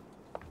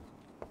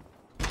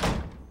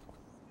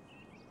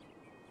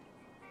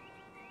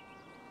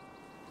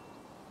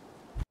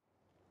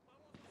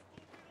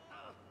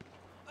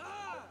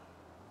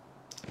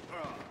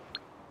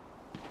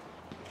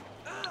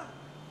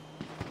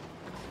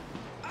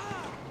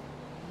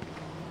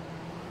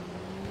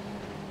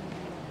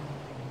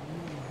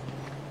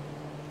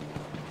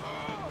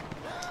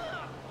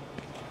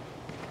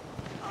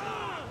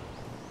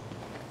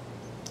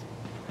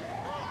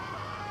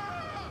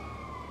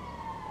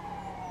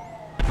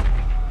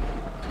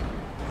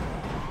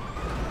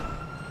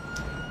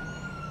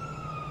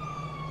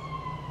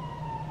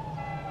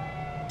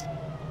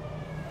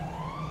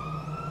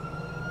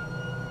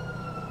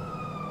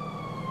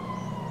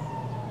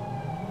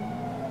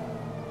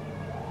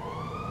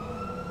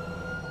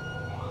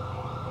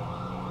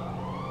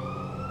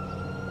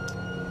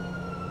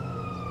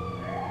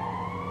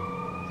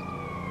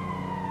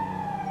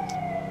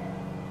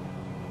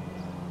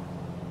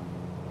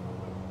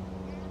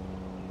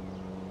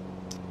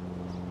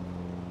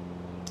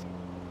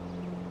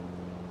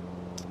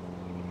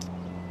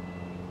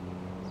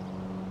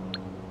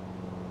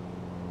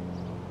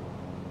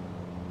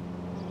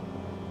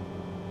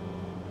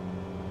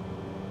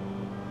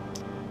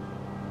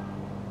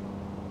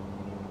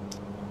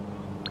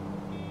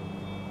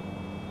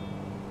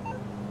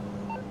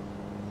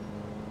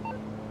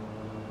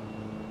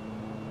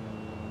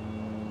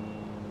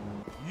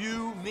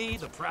 You, me,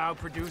 the proud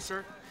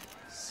producer.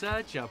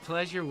 Such a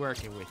pleasure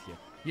working with you.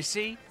 You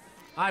see,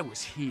 I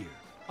was here,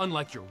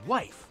 unlike your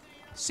wife.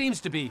 Seems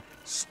to be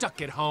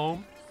stuck at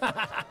home.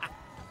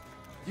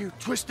 You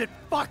twisted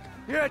fuck!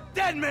 You're a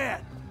dead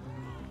man!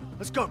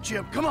 Let's go,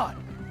 Jim, come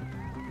on!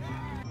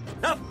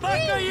 The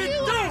fuck are you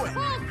doing?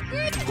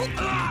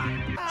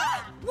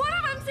 One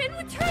of them's in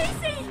with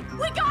Tracy!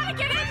 We gotta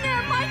get in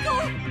there,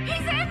 Michael! He's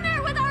in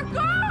there with our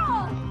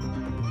girl!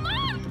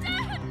 Mom,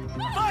 Dad!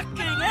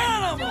 Fucking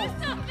animal! Do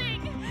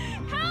something!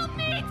 Help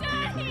me,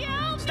 Dad!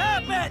 Help me!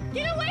 Stop it!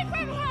 Get away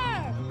from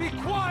her! Be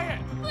quiet!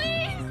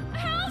 Please,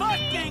 help me!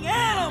 Fucking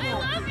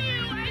animal! I love you!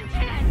 I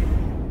can't!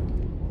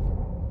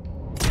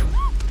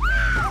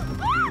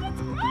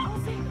 It's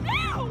Rosie!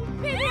 No!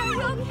 Baby, are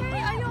you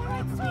okay? Are you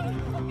alright, sweetie?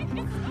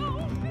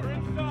 We're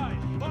inside.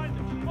 Find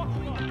them. Fuck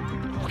them up.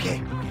 Okay.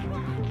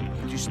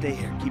 You stay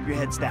here. Keep your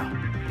heads down.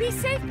 Be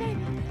safe, baby.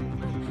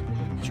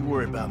 Don't you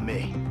worry about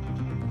me.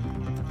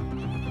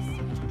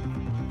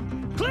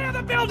 Clear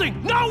the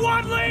building! No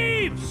one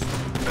leaves!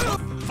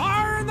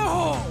 Fire in the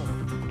hole!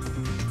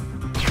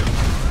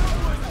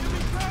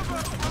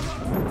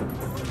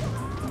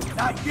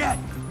 Not yet.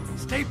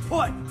 Stay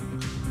put.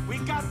 We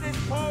got this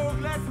pole.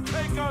 Let's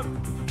take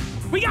him.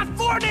 We got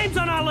 4 names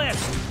on our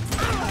list!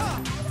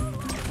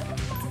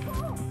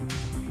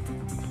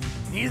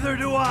 Neither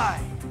do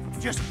I.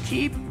 Just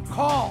keep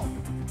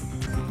calm.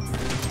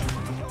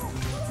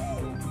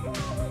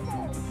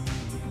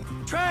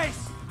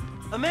 Trace!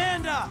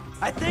 Amanda!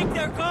 I think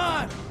they're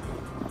gone!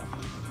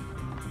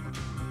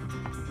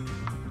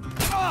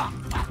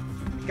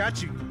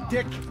 Got you,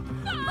 dick.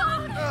 It's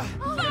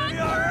gonna be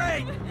all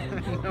right.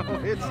 No,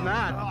 it's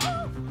not.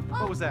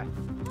 What was that?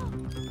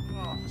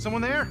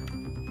 Someone there?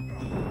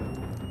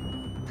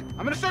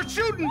 I'm gonna start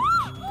shooting!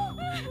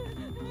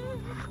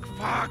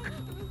 Fuck!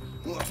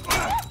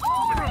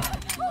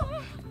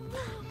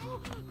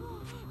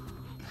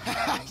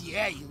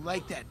 Yeah, you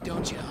like that,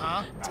 don't you,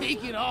 huh?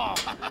 Take it all.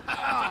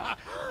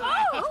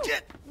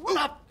 Get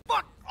the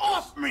fuck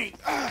off me!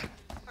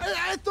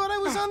 I thought I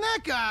was on that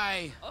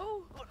guy.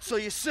 Oh. So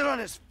you sit on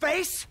his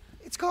face?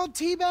 It's called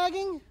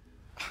teabagging.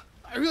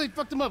 I really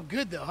fucked him up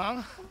good, though,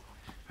 huh? All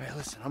right,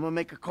 listen, I'm gonna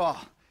make a call.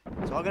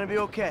 It's all gonna be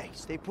okay.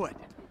 Stay put.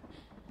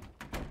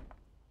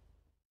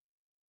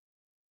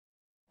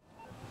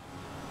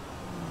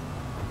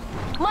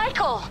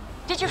 Michael,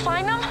 did you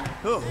find them?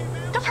 Who?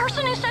 The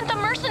person who sent the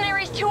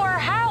mercenaries to our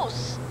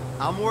house.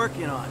 I'm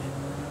working on it.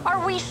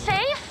 Are we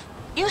safe?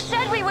 You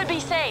said we would be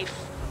safe.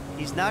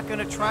 He's not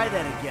gonna try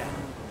that again.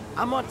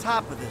 I'm on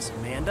top of this,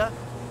 Amanda.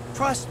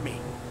 Trust me.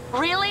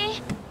 Really?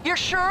 You're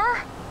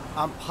sure?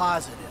 I'm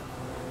positive.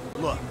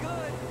 Look,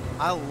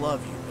 I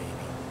love you,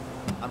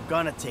 baby. I'm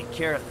gonna take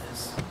care of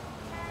this.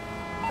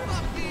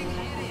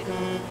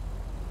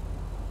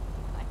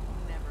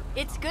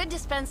 It's good to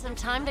spend some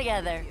time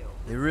together.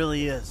 It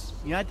really is.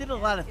 You know, I did a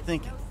lot of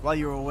thinking while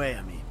you were away,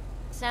 I mean.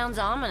 Sounds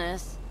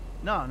ominous.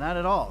 No, not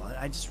at all.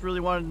 I just really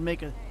wanted to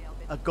make a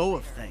go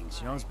of things,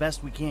 you know, as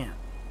best we can.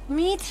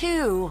 Me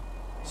too.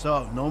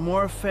 So, no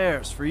more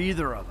affairs for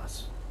either of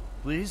us.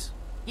 Please?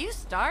 You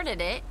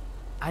started it.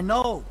 I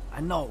know.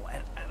 And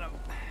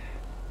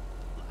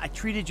I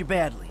treated you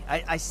badly.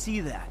 I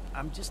see that.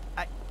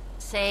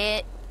 Say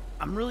it.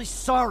 I'm really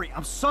sorry.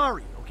 I'm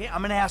sorry, okay?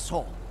 I'm an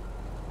asshole.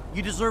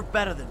 You deserve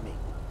better than me.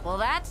 Well,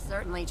 that's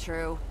certainly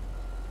true.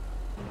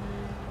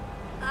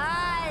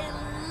 I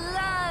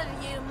love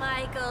you,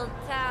 Michael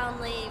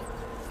Townley,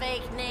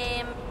 fake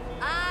name.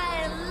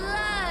 I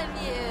love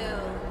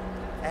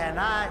you. And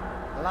I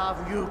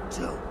love you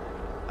too,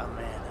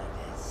 Amanda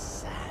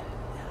DeSanta.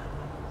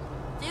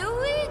 Do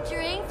we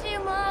drink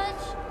too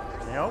much?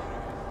 Nope.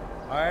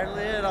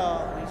 Hardly at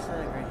all. Lisa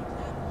agreed.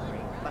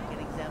 Great fucking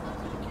example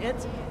for the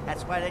kids.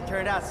 That's why they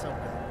turned out so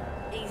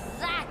good.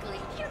 Exactly.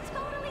 You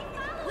totally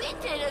followed. We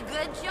did a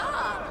good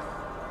job.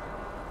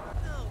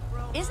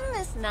 Isn't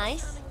this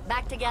nice?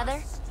 Back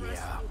together?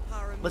 Yeah.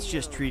 Let's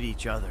just treat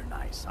each other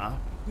nice, huh?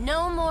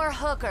 No more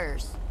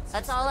hookers.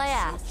 That's all I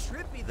ask.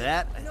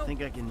 That, I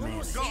think I can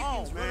manage.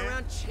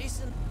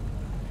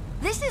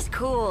 This is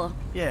cool.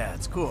 Yeah,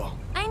 it's cool.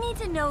 I need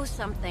to know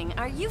something.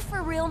 Are you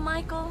for real,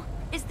 Michael?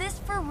 Is this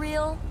for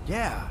real?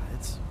 Yeah,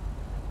 it's...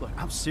 Look,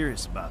 I'm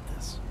serious about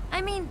this.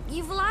 I mean,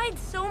 you've lied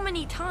so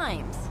many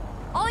times.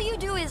 All you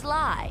do is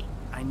lie.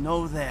 I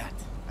know that.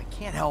 I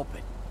can't help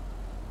it.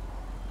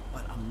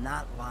 But I'm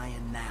not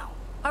lying now.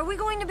 Are we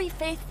going to be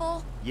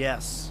faithful?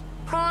 Yes.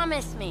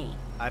 Promise me.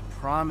 I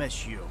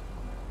promise you.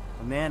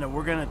 Amanda,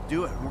 we're gonna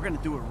do it. We're gonna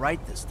do it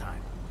right this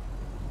time.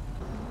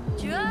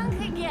 Drunk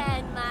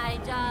again, my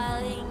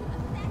darling.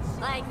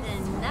 Like the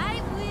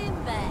night we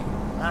met.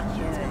 Not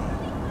kidding.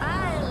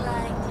 I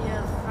liked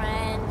your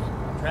friend.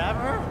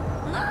 Trevor?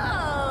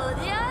 No,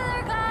 the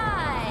other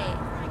guy.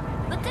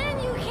 But then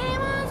you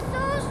came on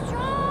so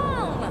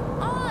strong.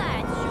 All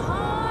that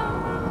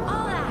charm,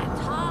 all that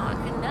talk,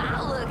 and now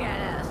look at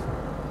us.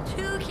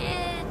 2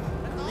 kids,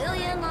 a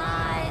million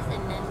lies,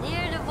 and a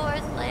near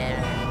divorce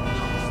later.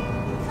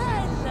 I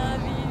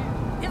love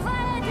you. If I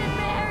had to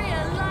marry a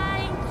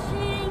lying,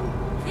 cheating,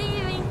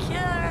 thieving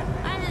killer,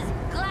 I'm just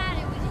glad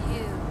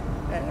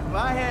If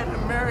I had to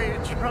marry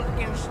a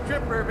drunken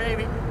stripper,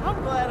 baby,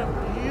 I'm glad it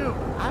was you.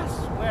 I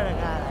swear to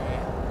God I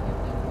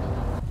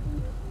am.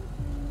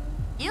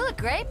 You look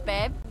great,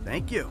 babe.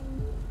 Thank you.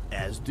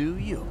 As do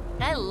you.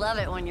 I love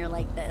it when you're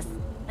like this.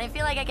 I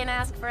feel like I can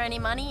ask for any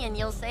money and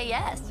you'll say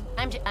yes.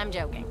 I'm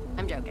joking.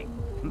 I'm joking.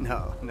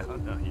 No,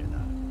 you're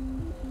not.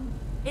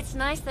 It's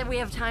nice that we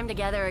have time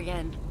together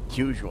again.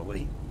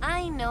 Usually.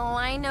 I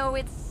know.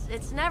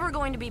 It's never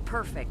going to be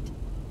perfect.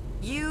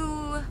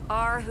 You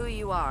are who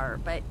you are,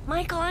 but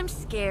Michael, I'm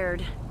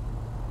scared.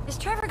 Is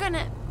Trevor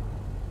gonna...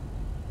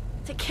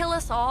 to kill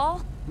us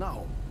all?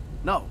 No,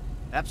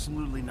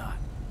 absolutely not.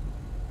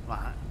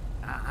 Well,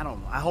 I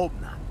don't know. I hope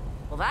not.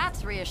 Well,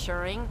 that's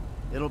reassuring.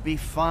 It'll be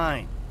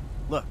fine.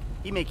 Look,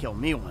 he may kill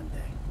me one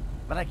day,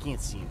 but I can't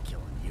see him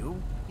killing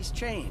you. He's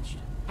changed.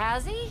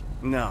 Has he?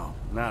 No,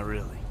 not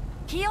really.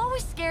 He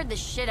always scared the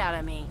shit out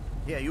of me.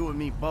 Yeah, you and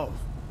me both.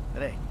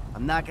 But hey,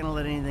 I'm not gonna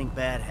let anything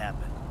bad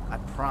happen. I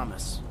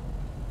promise.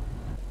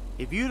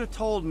 If you'd have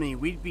told me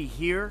we'd be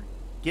here,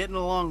 getting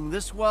along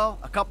this well,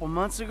 a couple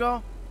months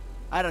ago,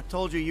 I'd have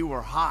told you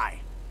were high.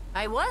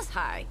 I was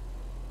high.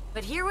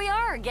 But here we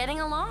are,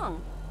 getting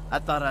along. I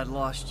thought I'd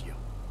lost you.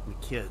 The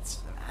kids.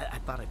 I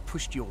thought I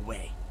pushed you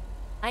away.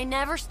 I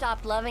never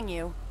stopped loving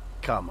you.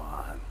 Come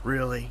on,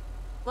 really?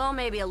 Well,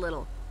 maybe a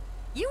little.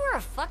 You were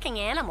a fucking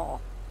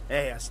animal.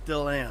 Hey, I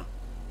still am.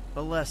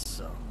 But less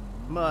so.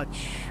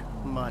 Much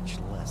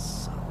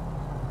less so.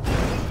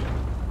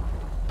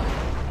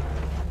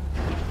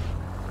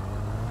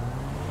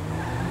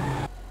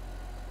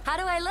 How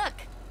do I look?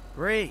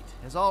 Great,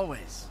 as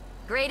always.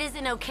 Great as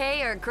in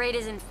okay or great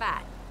as in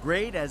fat?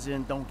 Great as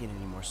in don't get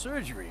any more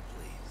surgery,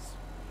 please.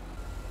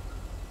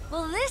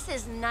 Well, this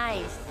is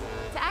nice.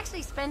 To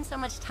actually spend so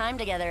much time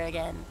together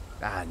again.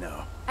 I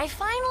know. I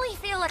finally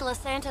feel like Los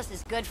Santos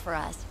is good for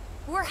us.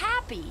 We're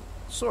happy.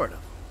 Sort of.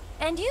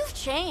 And you've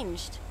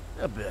changed.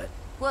 A bit.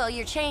 Well,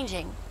 you're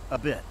changing. A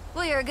bit.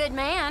 Well, you're a good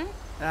man.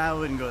 I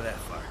wouldn't go that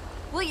far.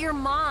 Well, you're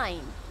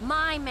mine.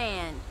 My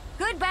man.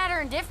 Good, bad, or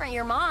indifferent,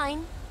 you're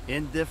mine.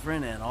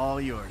 Indifferent and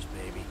all yours,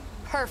 baby.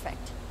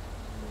 Perfect.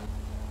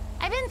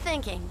 I've been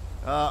thinking.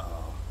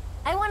 Uh-oh.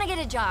 I want to get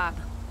a job.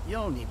 You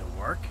don't need to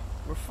work.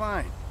 We're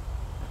fine.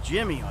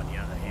 Jimmy, on the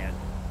other hand.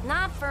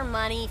 Not for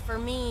money, for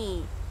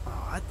me.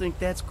 Oh, I think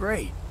that's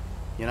great.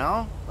 You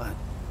know? But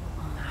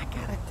I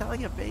gotta tell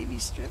you, baby,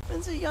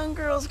 stripping's a young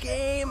girl's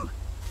game.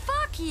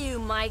 Fuck you,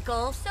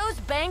 Michael. So's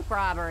bank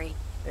robbery.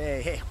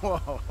 Hey,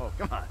 whoa,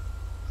 come on.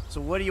 So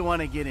what do you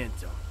want to get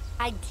into?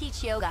 I'd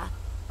teach yoga.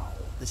 Oh,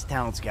 this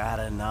town's got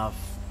enough.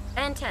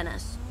 And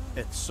tennis.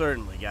 It's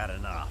certainly got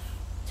enough.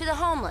 To the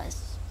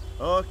homeless.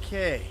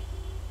 Okay.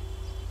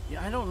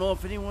 Yeah, I don't know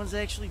if anyone's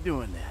actually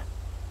doing that.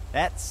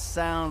 That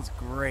sounds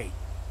great.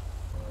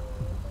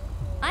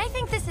 I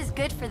think this is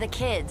good for the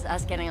kids,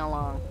 us getting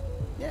along.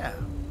 Yeah,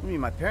 I mean,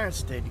 my parents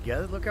stayed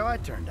together. Look how I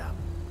turned out.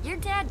 Your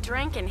dad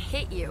drank and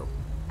hit you.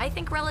 I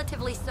think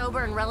relatively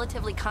sober and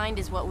relatively kind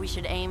is what we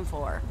should aim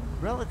for.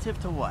 Relative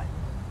to what?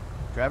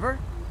 Trevor?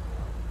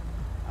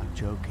 I'm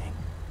joking.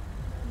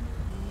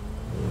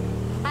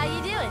 How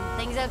you doing?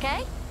 Things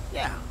okay?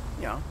 Yeah,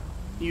 you know,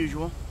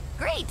 usual.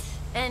 Great.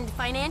 And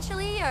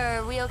financially,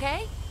 are we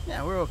okay?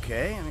 Yeah, we're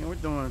okay. I mean, we're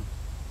doing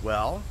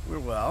well. We're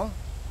well.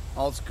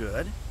 All's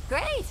good.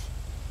 Great.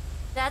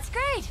 That's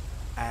great.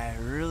 I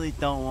really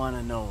don't want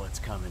to know what's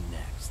coming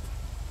next.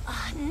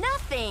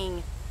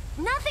 Nothing.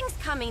 Nothing's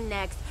coming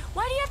next.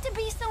 Why do you have to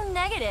be so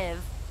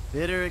negative?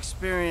 Bitter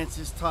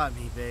experiences taught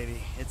me,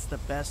 baby. It's the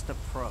best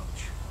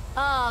approach.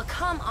 Oh,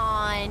 come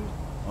on.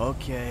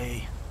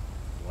 Okay.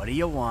 What do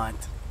you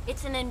want?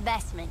 It's an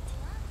investment.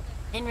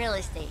 In real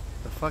estate.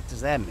 The fuck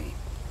does that mean?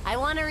 I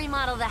want to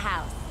remodel the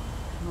house.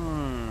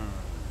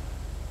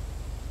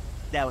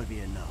 That would be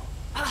a no.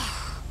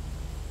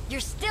 You're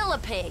still a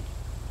pig.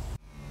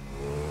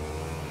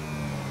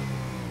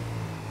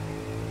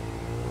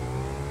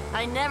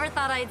 I never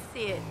thought I'd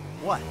see it.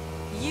 What?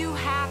 You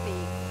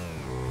happy.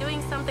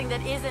 Doing something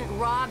that isn't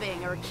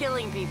robbing or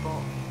killing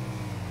people.